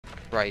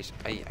Right,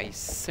 I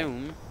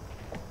assume...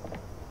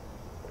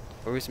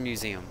 Where's the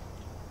museum?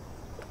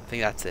 I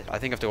think that's it. I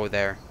think I have to go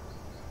there.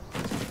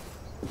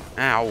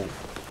 Ow.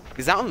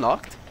 Is that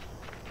unlocked?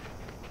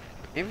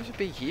 Maybe it should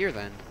be here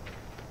then.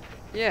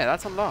 Yeah,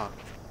 that's unlocked.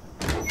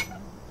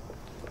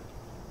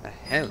 The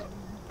hell?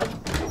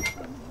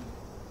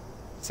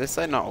 Is this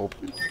side not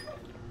open?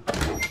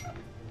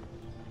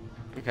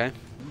 Okay.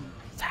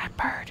 Is that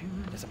a bird?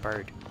 There's a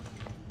bird.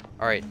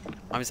 Alright.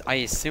 I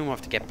assume I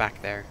have to get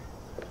back there.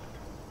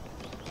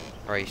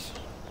 Right.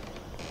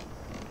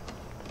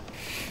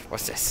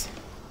 What's this?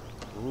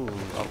 Ooh,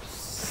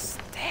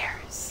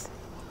 upstairs.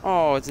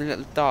 Oh, it's a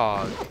little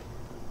dog.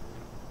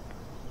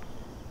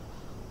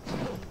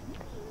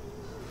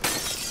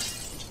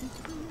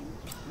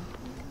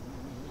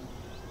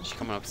 Is she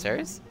coming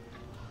upstairs?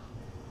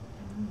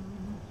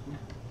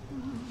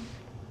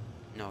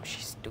 No,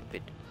 she's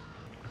stupid.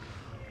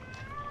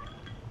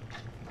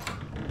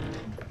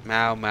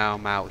 Meow, meow,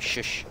 meow.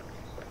 Shush.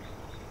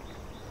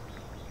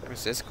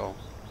 Where's this go?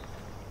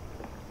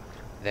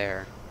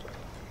 There.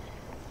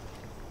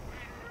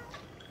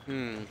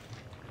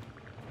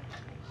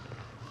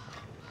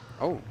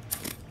 Oh.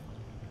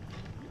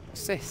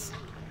 What's this?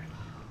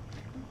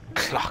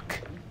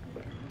 Clock.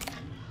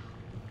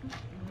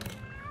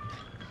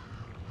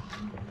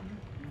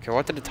 Okay,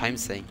 what did the time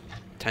say?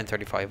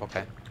 10:35,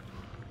 okay.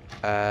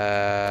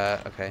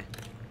 Okay.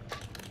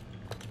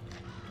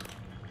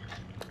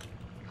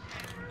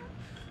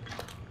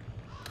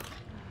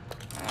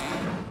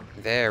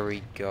 There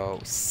we go.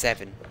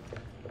 7.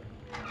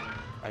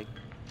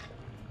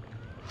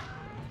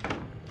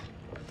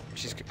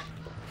 She's good.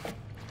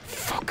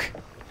 Fuck.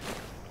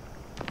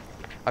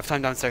 I have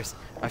time downstairs.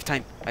 I have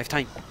time. I have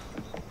time.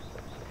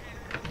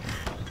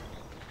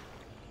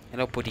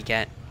 Hello, buddy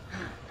cat.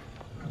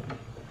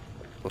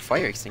 Oh,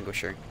 fire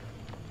extinguisher.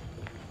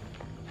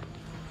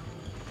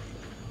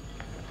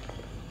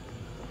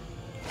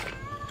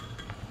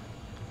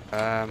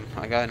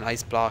 I got an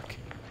ice block.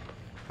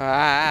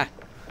 Ah!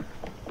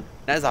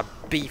 That is a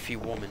beefy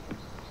woman.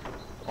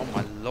 Oh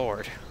my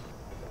lord.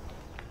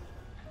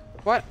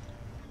 What?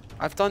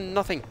 I've done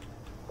nothing.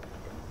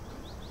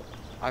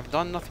 I've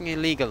done nothing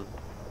illegal.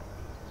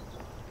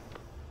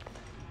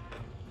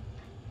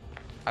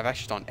 I've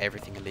actually done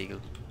everything illegal.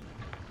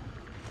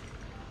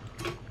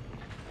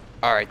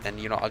 Alright then,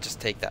 you know, I'll just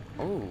take that.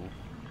 Oh.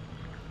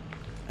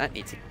 That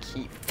needs a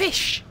key.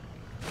 Fish!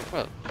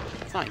 Well,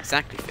 it's not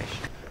exactly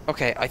fish.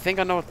 Okay, I think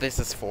I know what this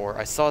is for.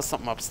 I saw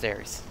something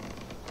upstairs.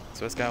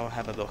 So let's go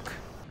have a look.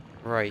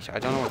 Right, I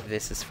don't know what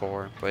this is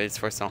for, but it's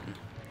for something.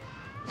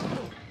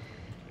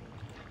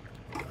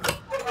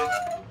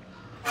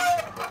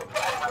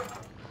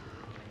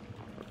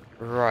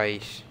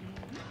 Right.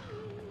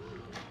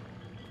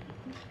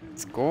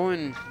 It's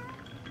going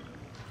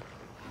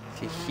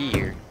to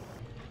here.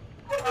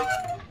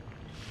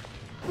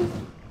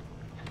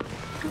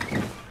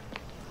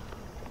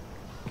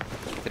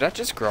 Did that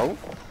just grow?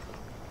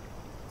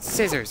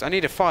 Scissors, I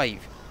need a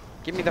 5.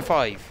 Give me the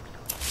 5.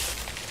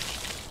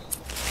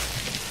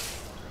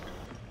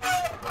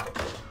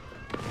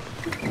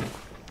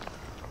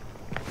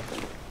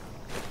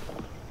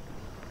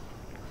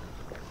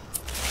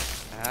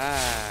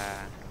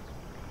 Ah.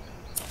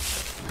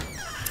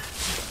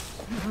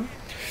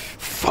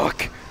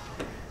 Fuck.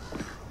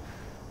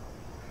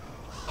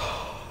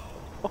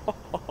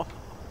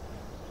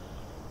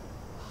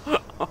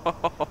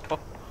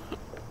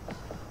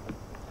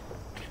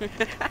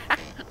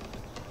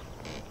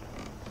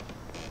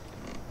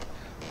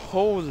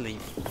 Holy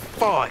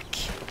fuck!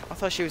 I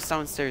thought she was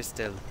downstairs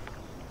still.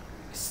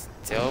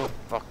 Still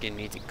fucking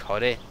need to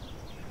cut it.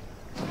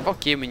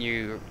 Fuck you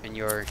and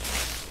your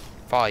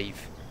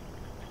 5.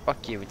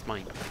 Fuck you, it's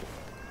mine.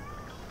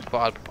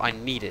 But I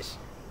need it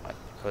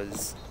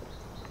because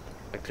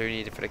I clearly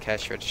need it for the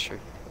cash register.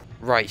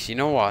 Right, you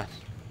know what?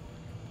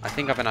 I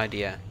think I have an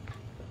idea.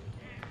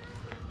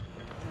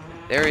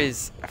 There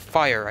is a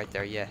fire right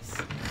there, yes.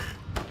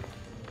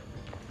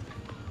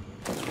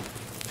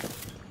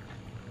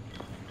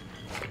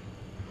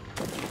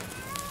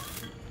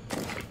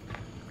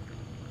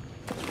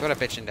 Put a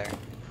bitch in there.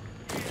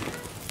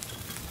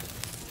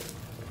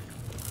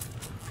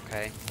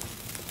 Okay.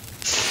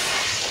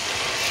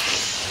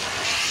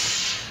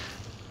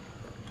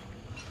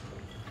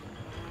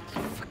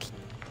 Fucking.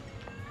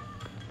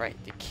 Right,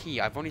 the key.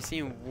 I've only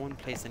seen one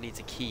place that needs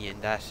a key,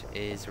 and that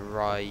is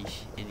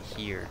right in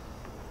here.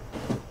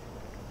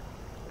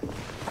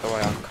 Though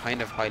I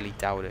kind of highly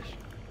doubt it.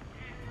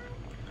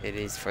 It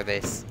is for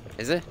this.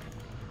 Is it?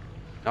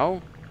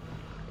 No?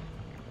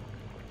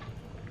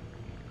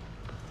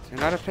 Is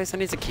there another place that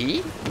needs a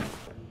key?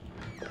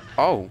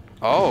 Oh.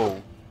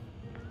 Oh.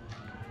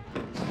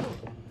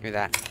 Give me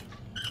that.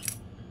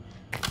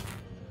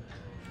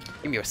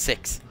 Give me your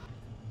 6.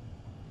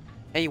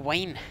 Hey,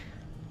 Wayne.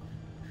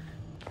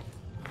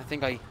 I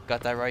think I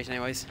got that right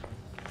anyways.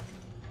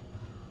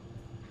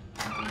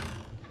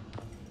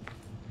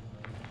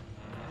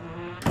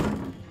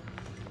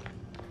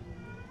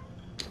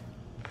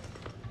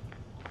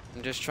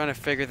 I'm just trying to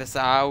figure this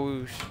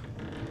out.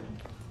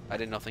 I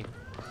did nothing.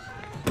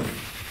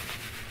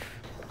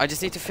 I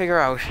just need to figure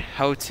out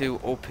how to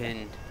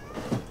open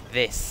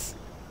this.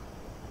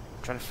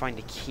 I'm trying to find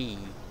a key.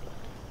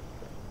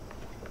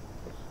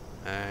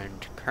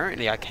 And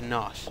currently I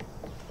cannot.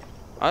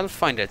 I'll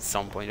find it at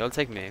some point. It'll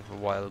take me a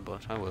while,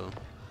 but I will.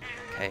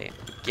 Okay,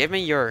 give me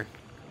your...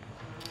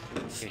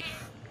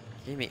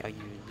 Give me, oh, you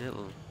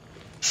little...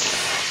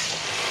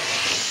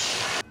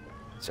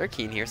 Is there a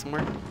key in here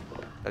somewhere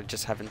that I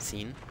just haven't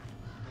seen?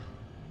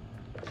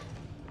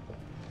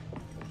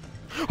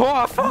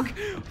 Oh, fuck!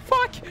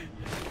 Fuck!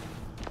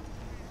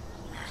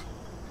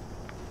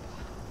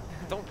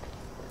 Don't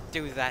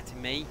do that to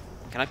me.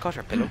 Can I cut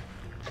her pillow?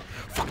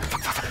 Fuck,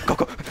 fuck, fuck, fuck, go,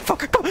 go,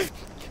 fuck, go!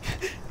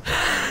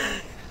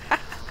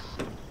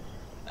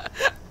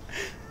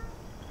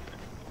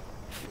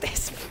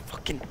 This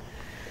fucking...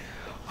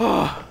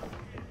 Oh.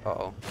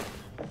 Uh-oh.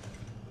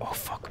 Oh,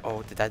 fuck.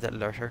 Oh, did that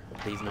alert her?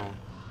 Please, no.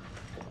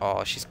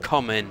 Oh, she's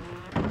coming.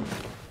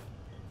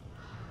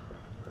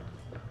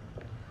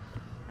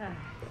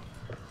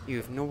 You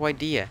have no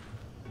idea.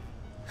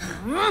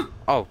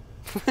 Oh.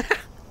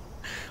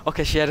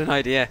 Okay, she had an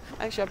idea.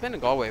 Actually, I've been to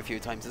Galway a few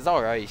times. It's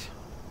alright.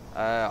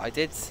 I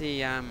did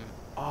see,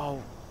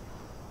 oh.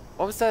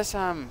 What was that,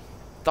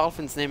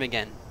 dolphin's name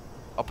again?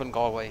 Up in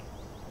Galway.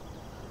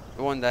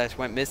 The one that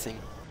went missing.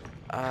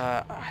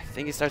 I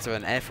think it starts with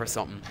an F or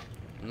something.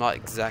 I'm not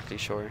exactly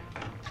sure.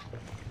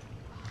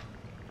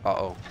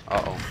 Uh-oh.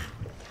 Uh-oh.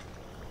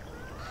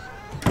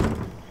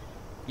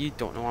 You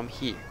don't know I'm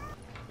here.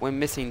 Went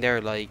missing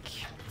there like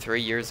 3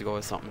 years ago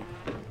or something.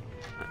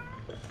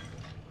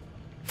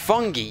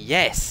 Fungi,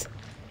 yes!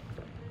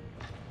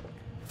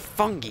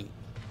 Fungi.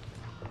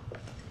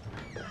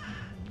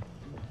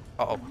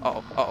 Uh-oh,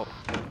 uh-oh, uh-oh.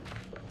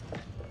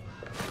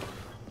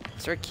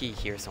 Is there a key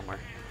here somewhere?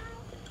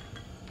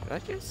 Did I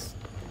just...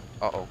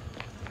 Uh-oh.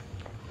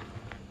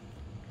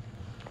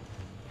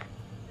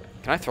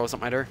 Can I throw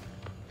something at her?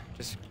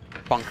 Just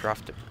bunker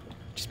off the...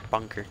 Just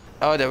bunker.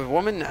 Oh, the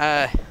woman,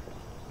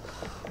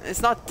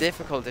 it's not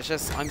difficult, it's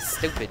just I'm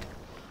stupid.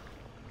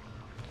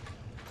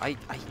 I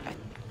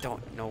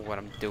don't know what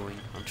I'm doing.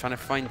 I'm trying to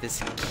find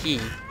this key.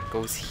 It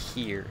goes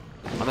here.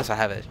 Unless I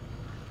have it.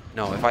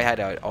 No, if I had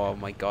it, oh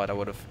my god, I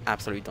would have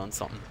absolutely done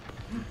something.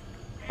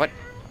 What?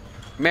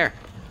 Come here.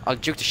 I'll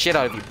juke the shit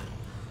out of you.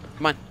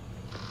 Come on.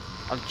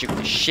 I'll juke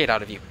the shit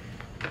out of you.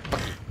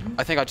 Fuck you.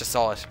 I think I just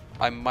saw it.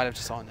 I might have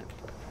just saw it.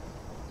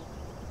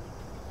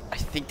 I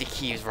think the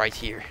key is right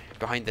here.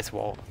 Behind this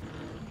wall.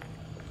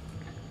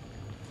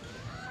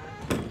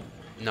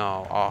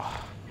 No.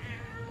 Oh.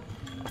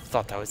 I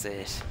thought that was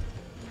it.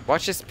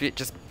 Watch this.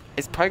 Just.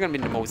 It's probably gonna be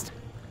the most,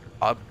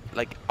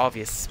 like,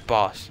 obvious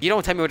spot. You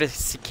don't tell me where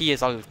this key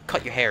is. I'll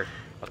cut your hair.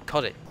 I'll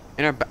cut it.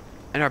 In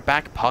our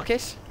back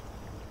pocket.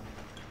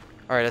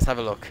 All right. Let's have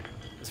a look.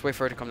 Let's wait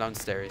for her to come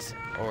downstairs.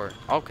 Or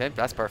okay,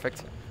 that's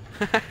perfect.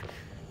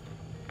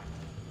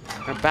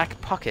 Our back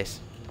pocket.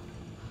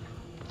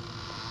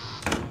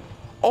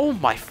 Oh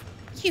my!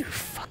 You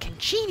fucking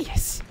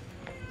genius!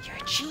 You're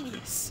a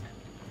genius.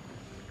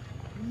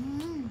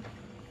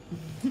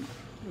 Give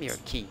me your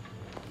key.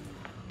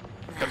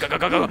 Go, go, go,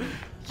 go, go.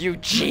 You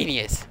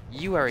genius!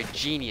 You are a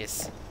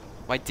genius.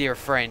 My dear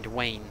friend,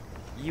 Wayne.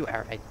 You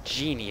are a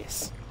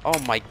genius. Oh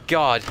my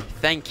god.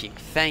 Thank you.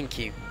 Thank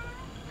you.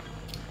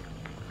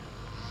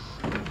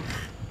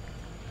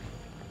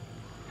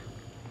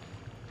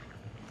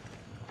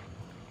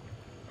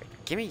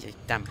 Give me your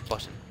damn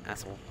button,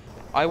 asshole.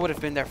 I would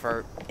have been there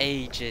for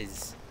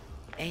ages.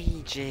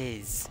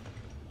 Ages.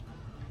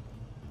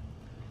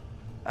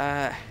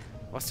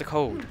 What's the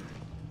code?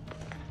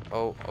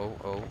 Oh, oh,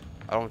 oh.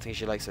 I don't think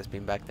she likes us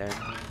being back there.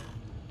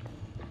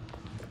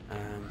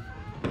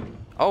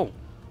 Oh.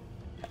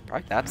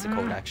 Right, that's the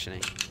code actually.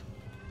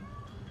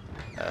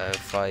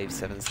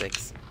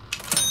 576.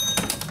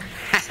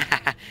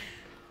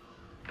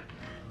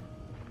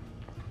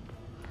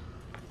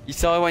 You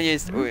saw it when you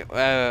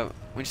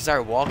when she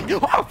started walking.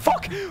 Oh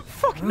fuck!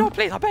 Fuck! No,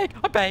 please! I beg!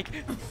 I beg!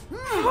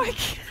 Fuck!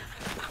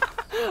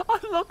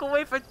 I'll look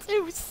away for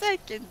 2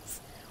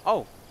 seconds.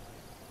 Oh.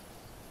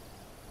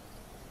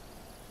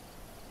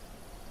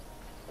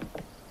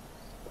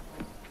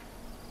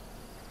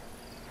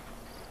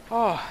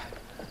 Oh.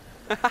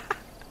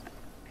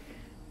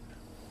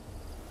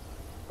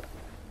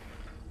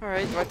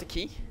 Alright, do I have the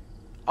key?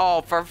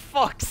 Oh, for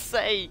fuck's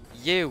sake!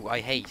 You,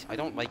 I hate. I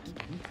don't like you.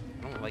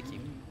 I don't like you.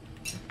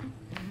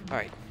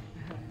 Alright.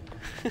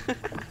 Can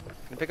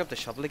I pick up the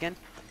shovel again?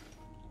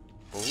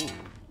 Ooh.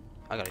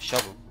 I got a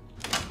shovel.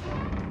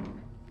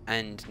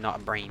 And not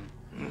a brain.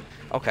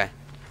 Okay.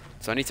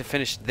 So I need to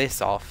finish this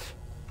off.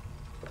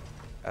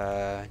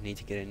 Need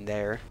to get in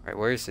there. Right,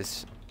 where is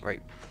this?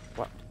 Right.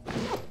 What?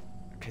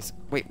 Cause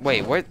wait,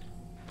 where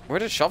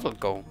did the shovel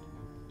go?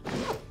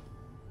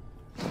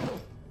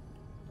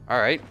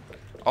 Alright.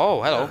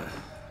 Oh, hello.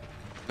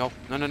 No,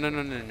 no, no, no,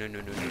 no, no, no,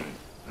 no, no.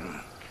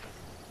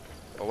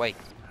 Oh, wait.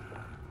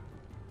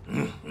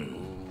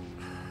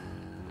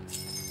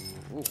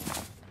 Ooh.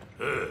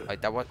 Like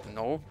that was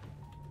no.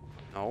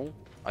 No.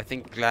 I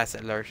think glass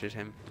alerted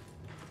him.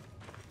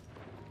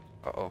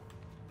 Uh-oh.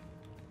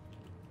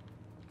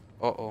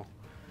 Uh-oh.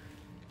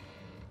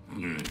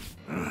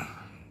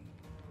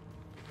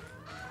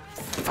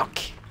 Fuck.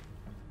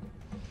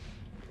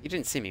 You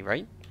didn't see me,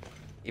 right?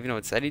 Even though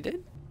it said he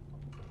did?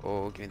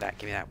 Oh, give me that,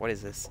 give me that. What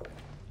is this?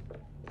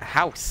 A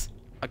house.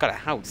 I got a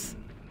house.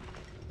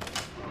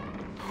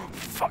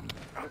 Fuck.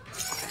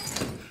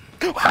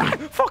 Ah,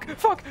 fuck,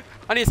 fuck.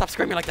 I need to stop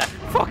screaming like that.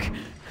 Fuck.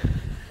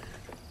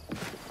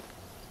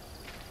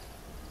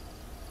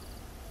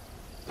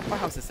 What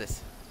house is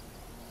this?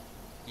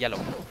 Yellow.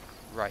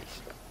 Right.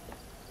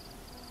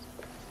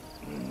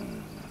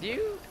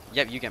 You?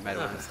 Yep, you get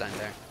medal when it's down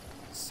there.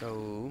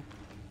 So,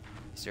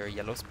 is there a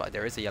yellow spot?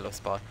 There is a yellow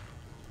spot.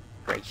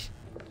 Great.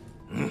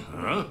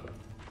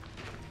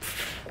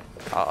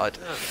 Odd.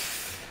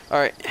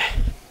 Alright.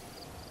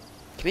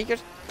 Can we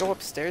go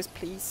upstairs,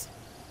 please?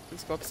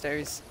 Please go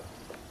upstairs.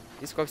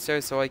 Please go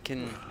upstairs so I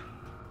can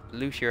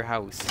loot your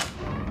house.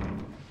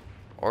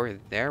 Or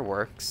there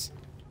works.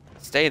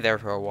 Stay there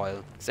for a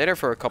while. Stay there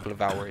for a couple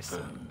of hours.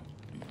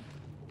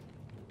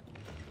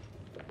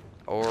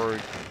 Or...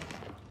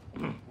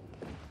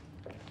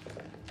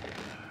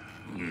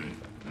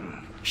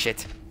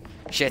 Shit.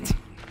 Shit.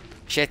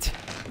 Shit.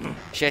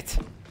 Shit.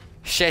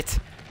 Shit.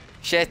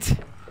 Shit.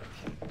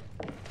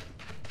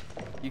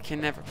 You can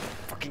never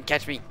fucking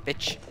catch me,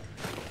 bitch.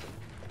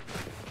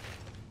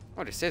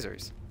 Oh, there's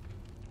scissors.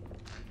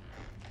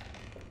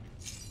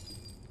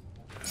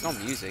 There's no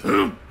music.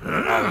 Oh,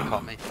 he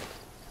caught me.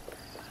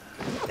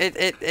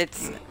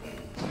 It's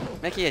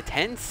making it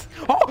tense.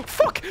 Oh,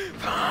 fuck!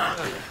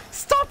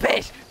 Stop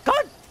it!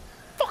 God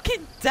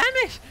fucking damn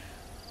it!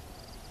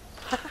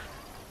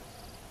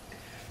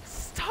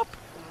 Stop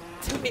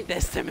doing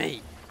this to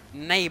me,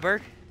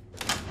 neighbor.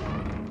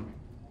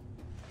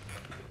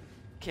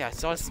 Okay, I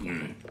saw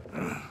some.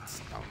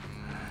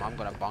 I'm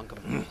gonna bonk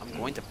him. I'm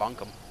going to bonk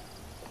him.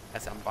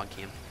 Yes, I'm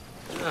bonking him.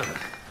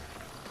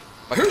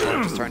 My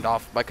controller just turned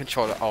off. My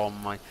controller. Oh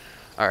my.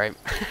 Alright.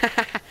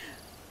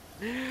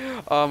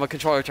 My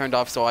controller turned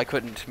off, so I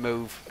couldn't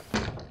move.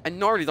 I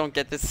normally don't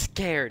get this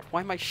scared. Why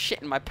am I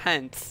shitting my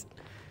pants?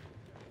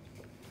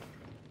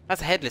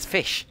 That's a headless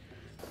fish.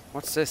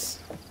 What's this?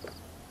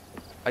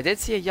 I did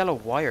see a yellow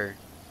wire.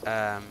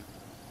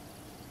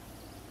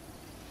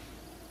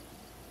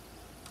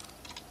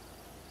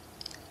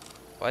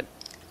 What?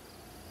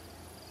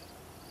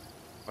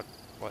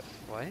 What?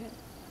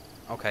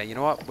 Okay, you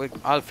know what?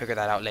 I'll figure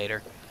that out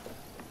later.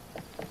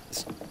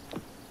 It's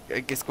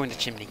going to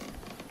chimney.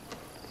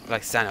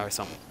 Like Santa or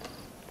something.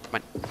 Come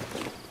on.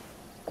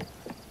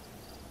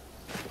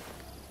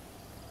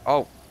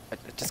 Oh, I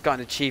just got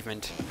an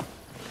achievement.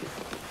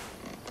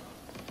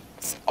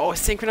 Oh,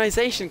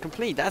 synchronization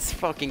complete. That's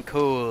fucking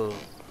cool.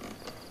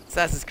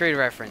 Assassin's Creed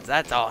reference.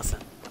 That's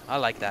awesome. I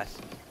like that.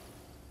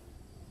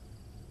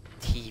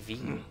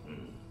 TV.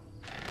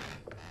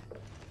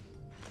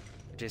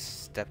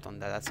 Just stepped on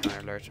that. That's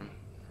gonna alert him.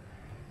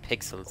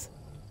 Pixels.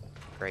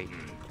 Great.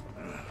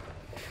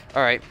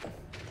 Alright.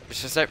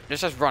 Let's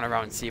just run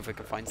around and see if we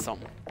can find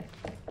something.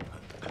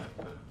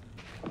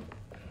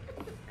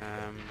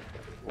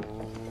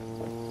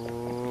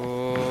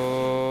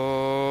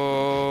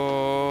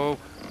 Oh.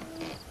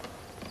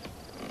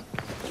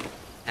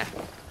 Ah.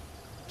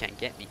 Can't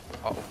get me.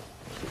 Uh oh.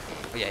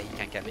 Oh yeah, he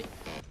can't get me.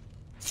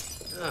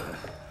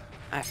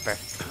 Ah, for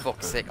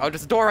fuck's sake. Oh,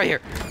 there's a door right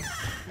here.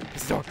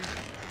 There's a door.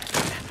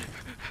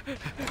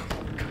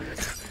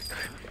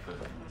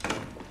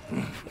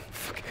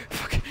 Fuck.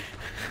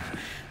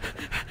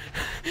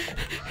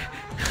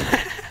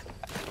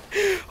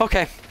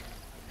 Okay.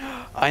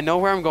 I know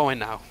where I'm going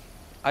now.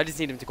 I just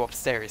need him to go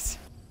upstairs.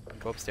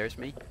 Go upstairs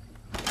for me.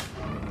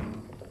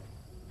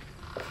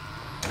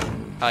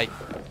 Hi.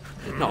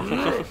 No.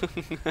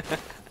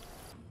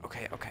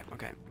 Okay.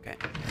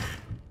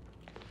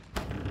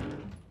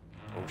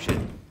 Oh shit.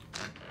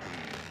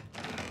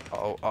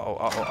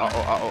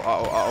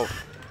 Uh-oh.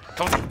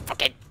 Don't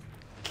fucking.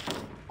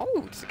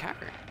 Oh, it's a car.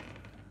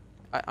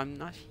 I'm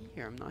not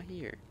here.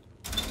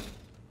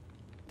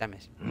 Damn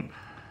it.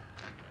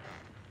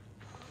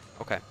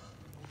 Okay.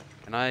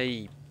 Can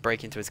I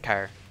break into his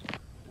car?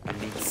 I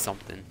need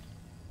something.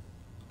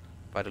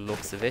 By the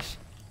looks of it.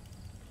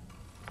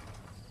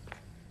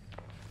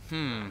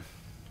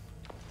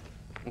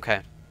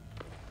 Okay.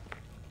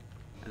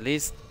 At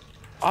least.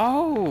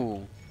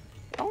 Oh!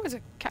 Oh, it's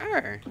a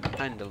car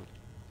handle.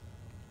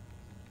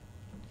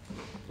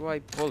 Do I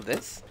pull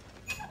this?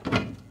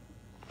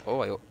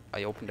 Oh,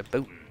 I opened a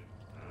boot.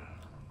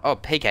 Oh,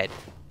 pig head.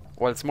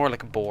 Well, it's more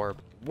like a boar.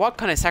 What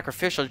kind of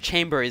sacrificial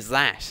chamber is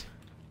that?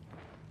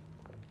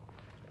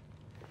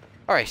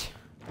 Alright.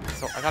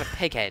 So, I got a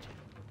pig head.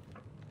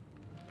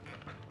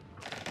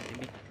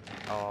 Maybe.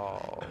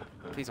 Oh.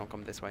 Please don't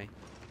come this way.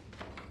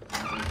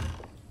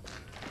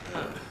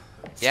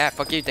 Yeah,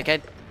 fuck you,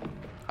 dickhead.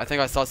 I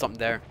think I saw something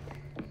there.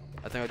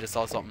 I think I just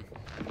saw something.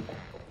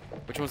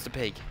 Which one's the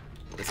pig?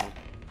 This one.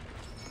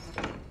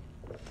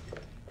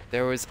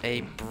 There was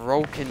a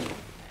broken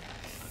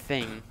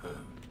thing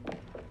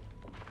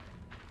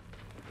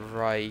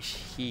right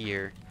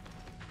here.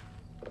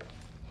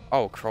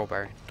 Oh,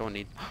 crowbar. Don't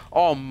need.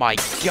 Oh my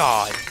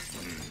god.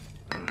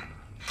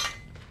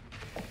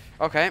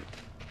 Okay.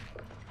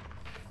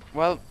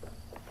 Well,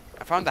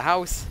 I found the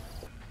house.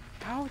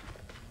 How?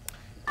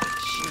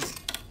 Jeez.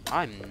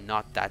 I'm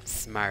not that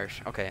smart.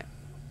 Okay.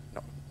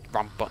 No.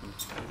 Wrong button.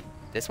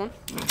 This one?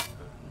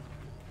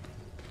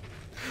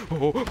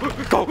 Oh,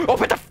 go!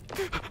 Open the...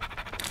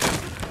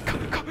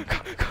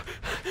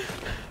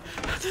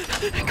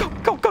 Go,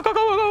 go, go, go, go,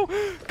 go,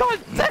 go! God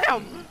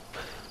damn!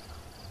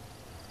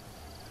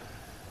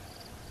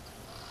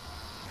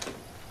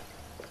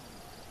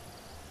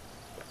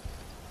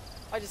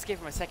 I just gave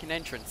him a second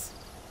entrance.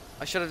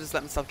 I should have just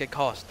let myself get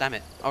caught. Damn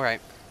it.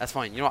 Alright, that's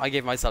fine. You know what? I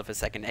gave myself a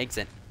second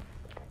exit.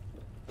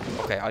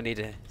 Okay, I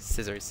need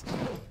scissors.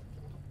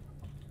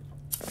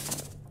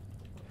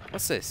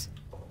 What's this?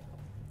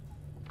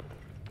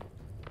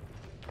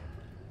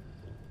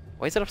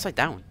 Why is it upside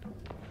down?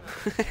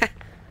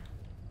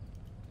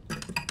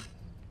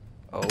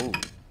 Oh.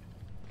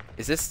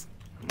 Is this...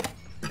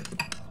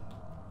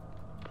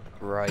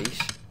 Right.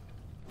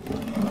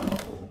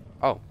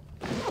 Oh.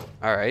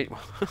 Alright.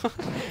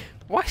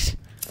 What?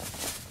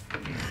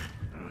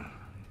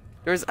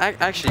 There's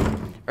actually...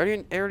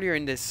 Earlier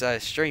in this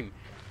stream,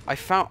 I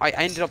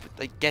ended up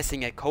like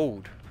guessing a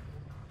code.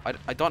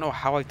 I don't know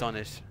how I've done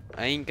it.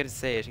 I ain't gonna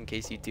say it in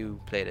case you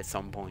do play it at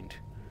some point.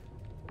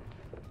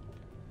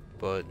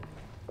 But,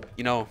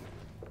 you know,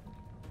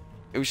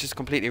 it was just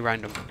completely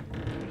random.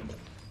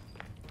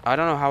 I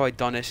don't know how I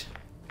done it.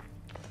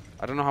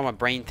 I don't know how my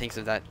brain thinks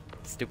of that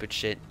stupid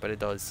shit, but it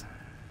does.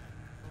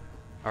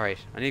 Alright,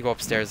 I need to go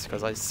upstairs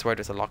because I swear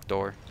there's a locked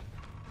door.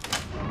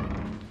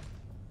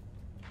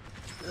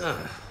 You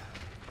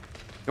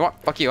know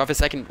what? Fuck you, I have a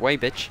second way,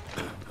 bitch.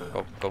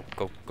 Go, go,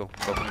 go, go,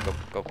 go, go,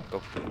 go,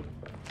 go.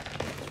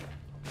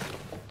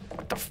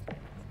 What the f...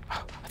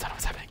 Oh, I thought it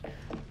was happening.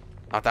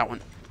 Not that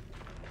one.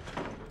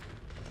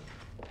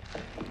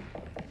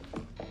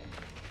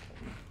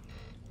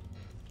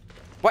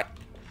 What?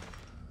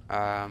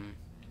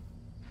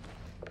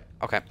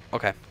 Okay,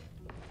 okay.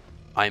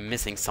 I'm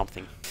missing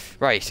something.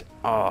 Right.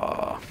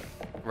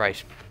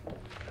 Right.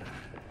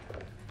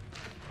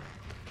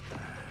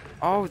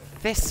 Oh,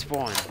 this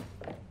one.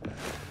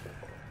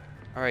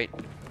 Alright.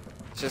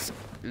 Just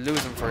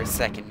lose him for a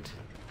second.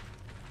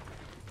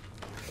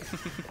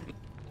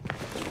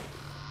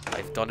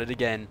 I've done it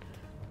again.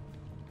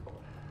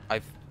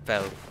 I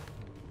fell.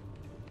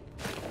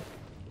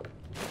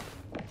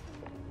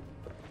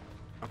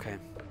 Okay.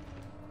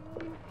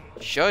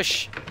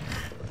 Shush!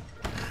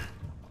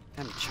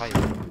 Damn child.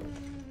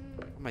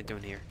 What am I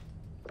doing here?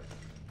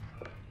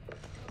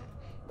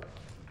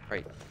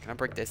 Right, can I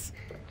break this?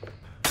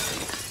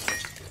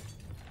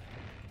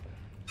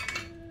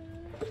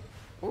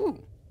 Ooh!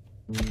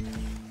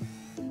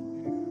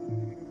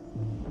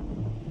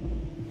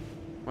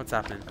 What's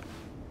happening?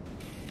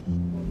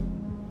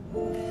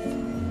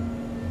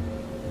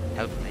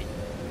 Help me.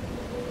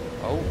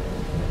 Oh.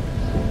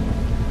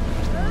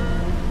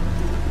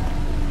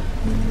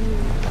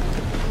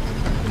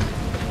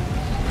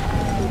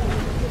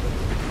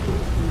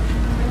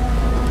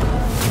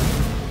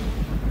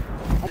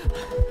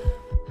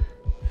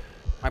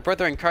 My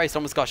brother in Christ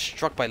almost got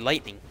struck by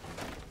lightning.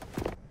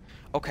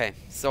 Okay,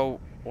 so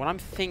what I'm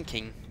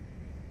thinking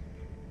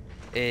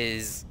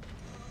is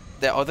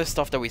the other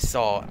stuff that we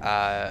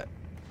saw,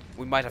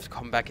 we might have to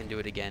come back and do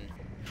it again.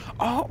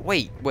 Oh,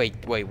 wait. I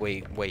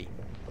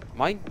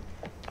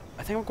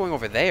think I'm going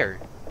over there.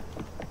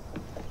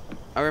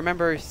 I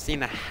remember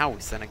seeing a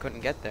house and I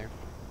couldn't get there.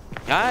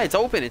 Ah, it's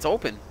open, it's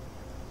open.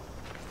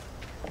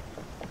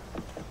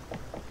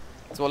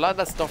 So a lot of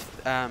that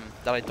stuff that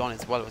I'd done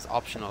as well was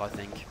optional, I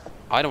think.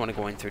 I don't want to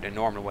go in through the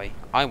normal way.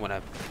 I want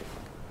to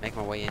make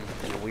my way in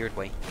a weird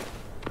way.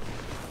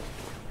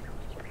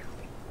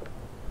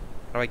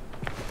 How do I...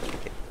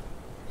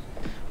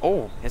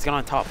 Oh, it's gone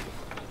on top.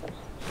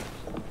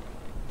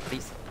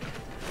 Please.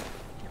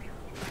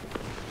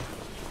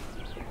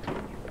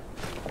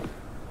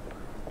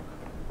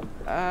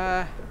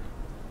 I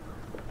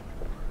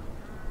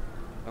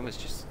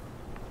almost just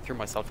threw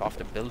myself off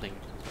the building.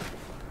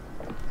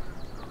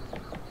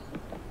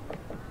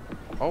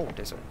 Oh,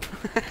 there's a...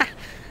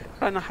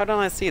 How don't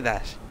I see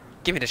that?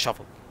 Give me the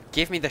shovel.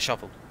 Give me the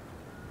shovel.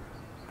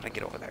 How do I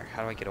get over there?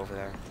 How do I get over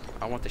there?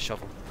 I want the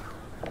shovel.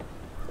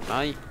 Can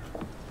I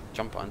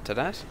jump onto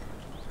that?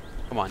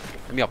 Come on,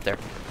 let me up there.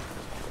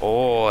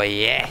 Oh,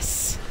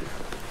 yes.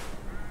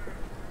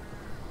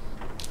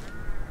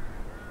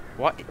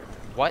 What?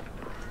 What?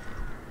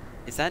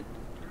 Is that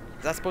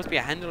supposed to be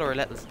a handle or a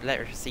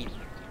letter C?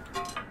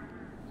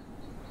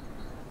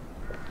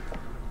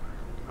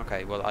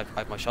 Okay, well, I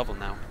have my shovel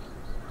now.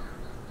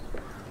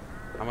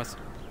 How much?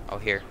 Oh,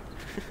 here.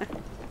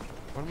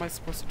 What am I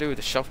supposed to do with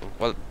the shovel?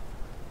 Well,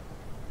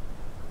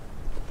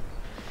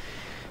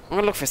 I'm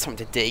gonna look for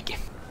something to dig.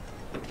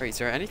 Wait, is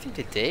there anything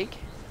to dig?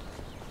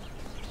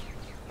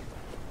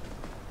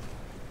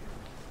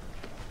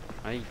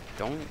 I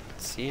don't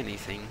see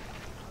anything.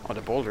 Oh, the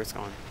boulder's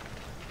gone.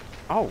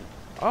 Oh,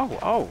 oh,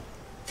 oh.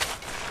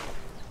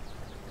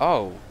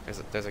 Oh,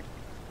 there's a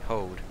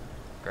code.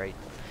 Great.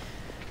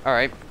 All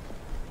right,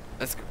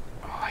 let's go.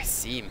 Oh, I I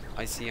see him.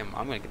 I see him.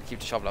 I'm gonna keep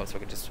the shovel out so I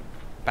can just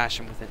bash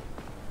him with it.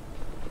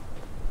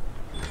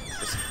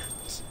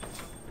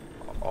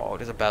 Oh,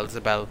 there's a bell. There's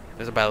a bell.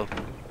 There's a bell.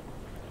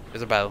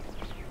 There's a bell.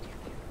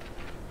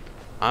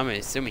 I'm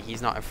assuming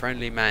he's not a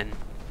friendly man.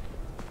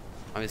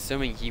 I'm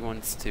assuming he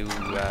wants to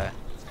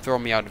throw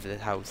me out of the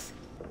house.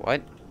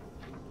 What?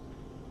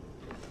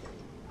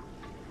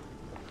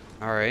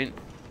 Alright.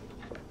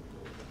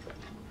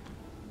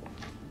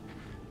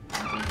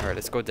 Alright,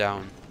 let's go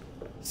down.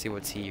 See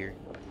what's here.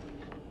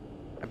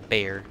 A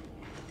bear.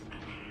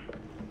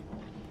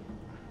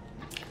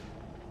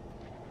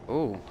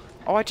 Oh.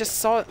 Oh, I just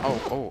saw it.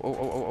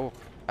 Oh.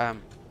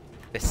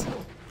 This.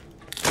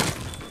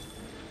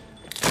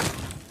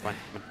 Come on.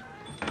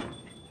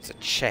 It's a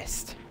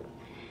chest.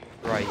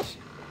 Right.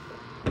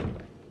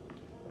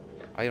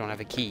 I don't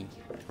have a key.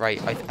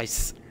 Right,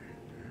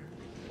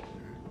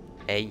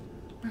 Hey.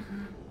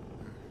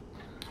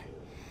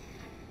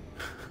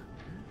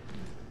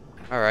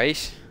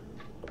 Alright.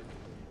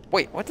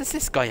 Wait, what does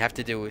this guy have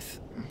to do with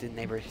the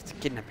neighbor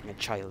kidnapping a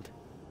child?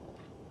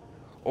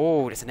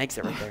 Oh, there's an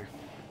exit right there.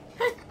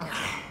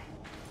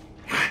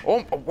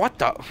 Oh, what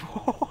the?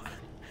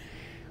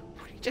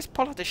 He just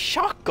pulled out the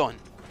shotgun.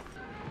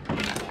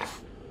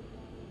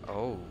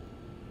 Oh.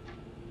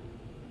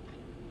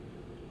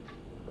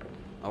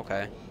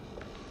 Okay.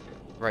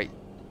 Right.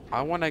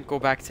 I want to go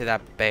back to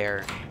that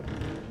bear.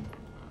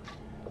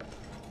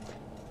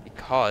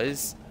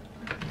 Because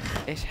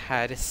it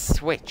had a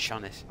switch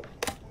on it.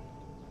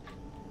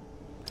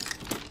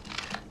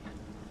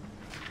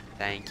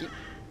 Thank you.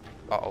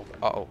 Uh-oh,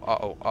 uh-oh,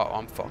 uh-oh, uh-oh,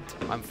 I'm fucked.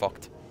 I'm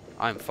fucked.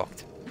 I'm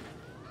fucked.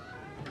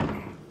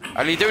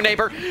 How do you do,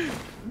 neighbor?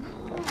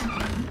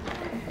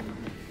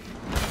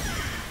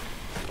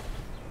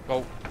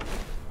 Go.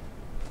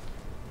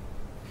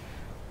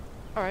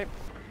 Alright.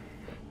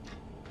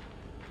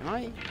 Can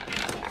I?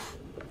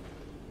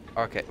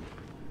 Okay.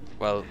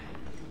 Well,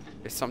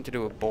 there's something to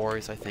do with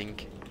boars, I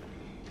think.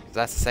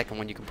 That's the second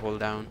one you can pull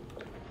down.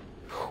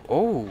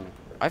 Oh!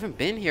 I haven't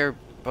been here,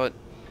 but...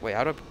 Wait,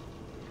 how do...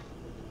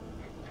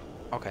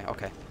 Okay,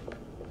 okay.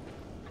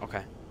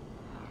 Okay.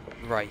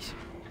 Right.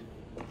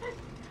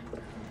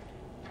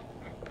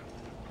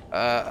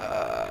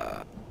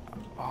 Oh,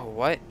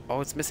 what?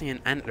 Oh, it's missing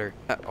an antler.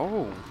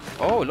 Oh,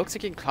 it looks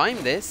like you can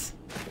climb this.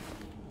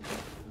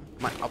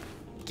 Come on, up.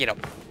 Get up.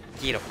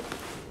 Get up.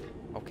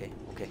 Okay,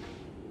 okay.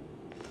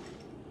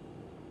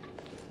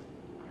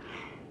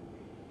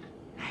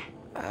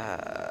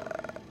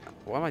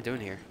 What am I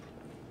doing here?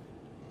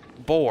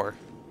 Boar.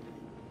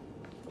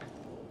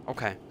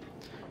 Okay.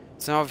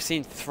 So now I've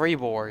seen 3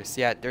 boars.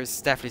 Yeah,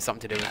 there's definitely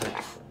something to do with it.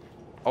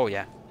 Oh,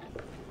 yeah.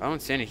 I don't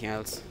see anything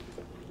else.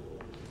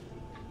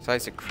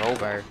 Besides a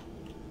crowbar.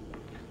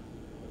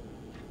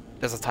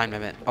 There's a time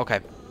limit.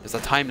 Okay. There's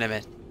a time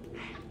limit.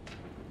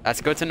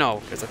 That's good to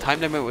know. There's a time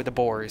limit with the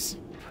boars.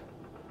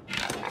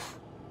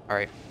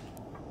 Alright.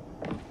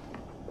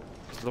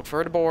 Just look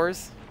for the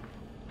boars.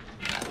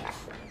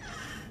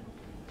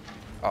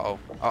 Uh-oh.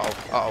 Uh-oh.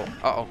 Uh-oh.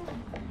 Uh-oh.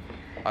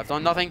 I've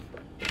done nothing.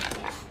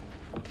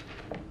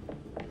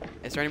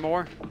 Is there any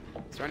more?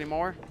 Is there any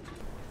more?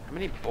 How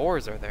many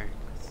boars are there?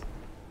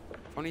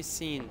 I've only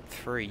seen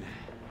 3.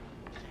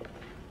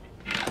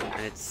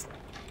 And it's...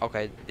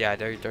 Okay, yeah,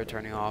 they're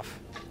turning off.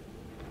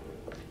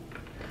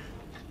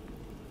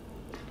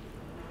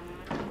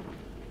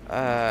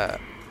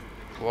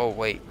 Whoa,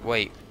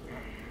 wait.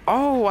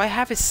 Oh, I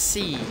have a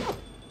seed.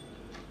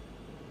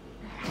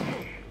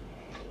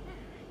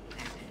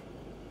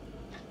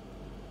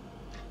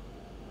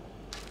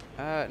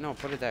 No,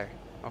 put it there.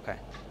 Okay.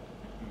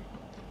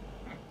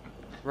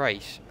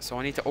 Right, so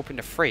I need to open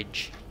the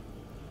fridge.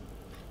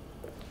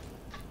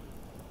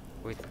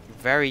 With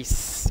very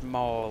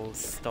small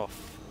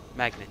stuff.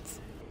 Magnets.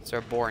 So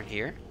they're born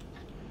here.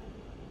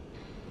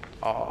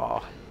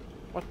 Oh,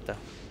 what the?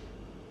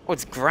 Oh,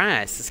 it's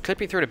grass. It's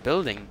clipping through the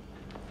building.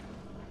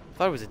 I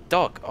thought it was a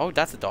duck. Oh,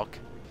 that's a duck.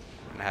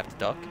 I'm gonna have the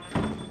duck.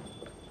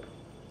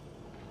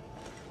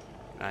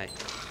 Right.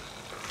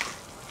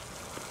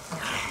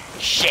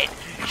 Shit!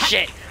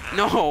 Shit!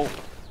 No!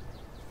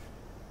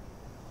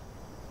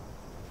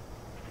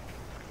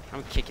 I'm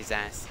gonna kick his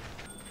ass.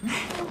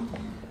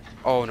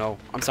 Oh no,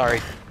 I'm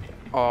sorry.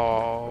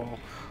 Oh.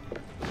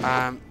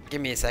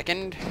 Give me a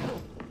second.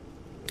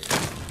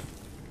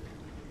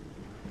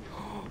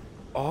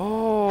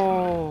 Oh.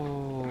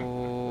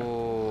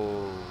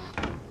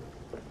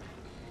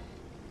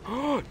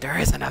 Oh, there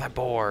is another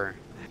boar.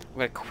 I'm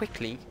gonna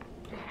quickly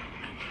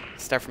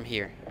start from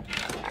here.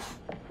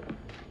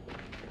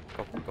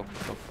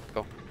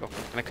 Go.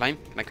 Can I climb?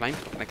 Can I climb?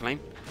 Can I climb?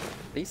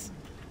 Please?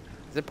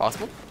 Is it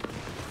possible?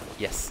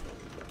 Yes.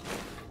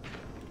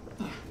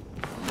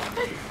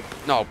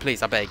 No,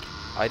 please, I beg.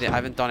 I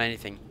haven't done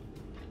anything.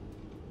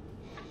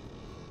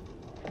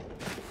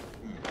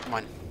 Come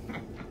on.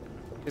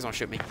 Please don't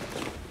shoot me.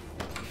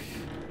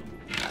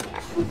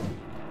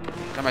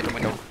 Come out the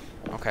window.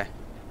 Okay.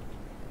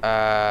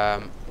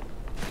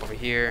 Over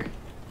here.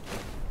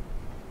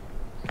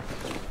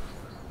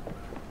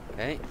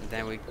 Okay,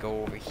 then we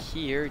go over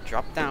here,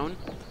 drop down.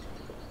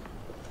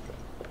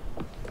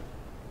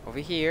 Over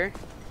here.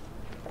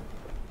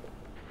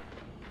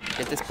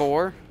 Get this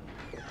boar.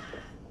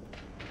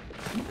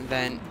 And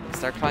then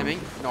start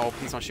climbing. No,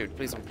 please don't shoot.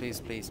 Please don't. Please,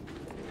 please.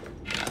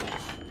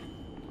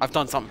 I've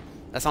done something.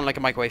 That sounded like a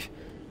microwave.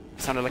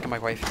 It sounded like a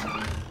microwave.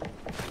 I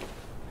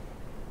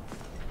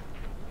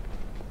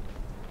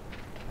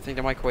think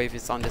the microwave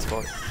is on this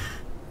floor.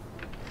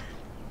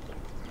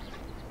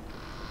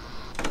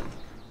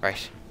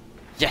 Right.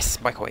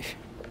 Yes, microwave.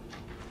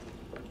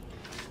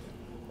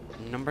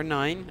 Number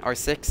 9 or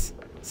 6?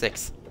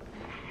 6.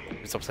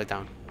 It's upside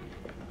down.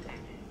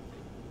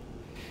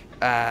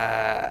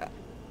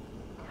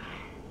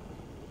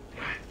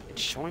 It's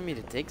showing me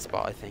the dig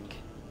spot, I think.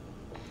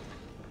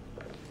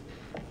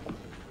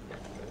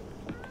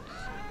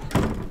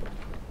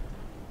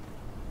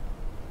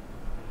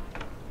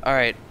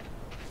 Alright.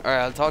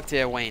 Alright, I'll talk to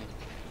you, Wayne.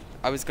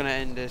 I was gonna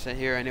end it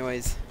here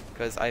anyways,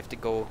 because I have to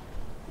go.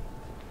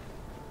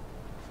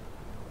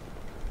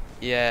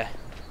 Yeah.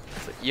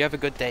 So you have a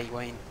good day,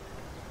 Wayne.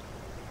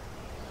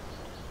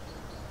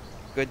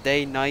 Good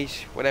day,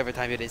 night, whatever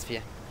time it is for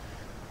you.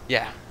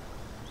 Yeah.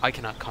 I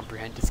cannot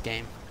comprehend this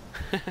game.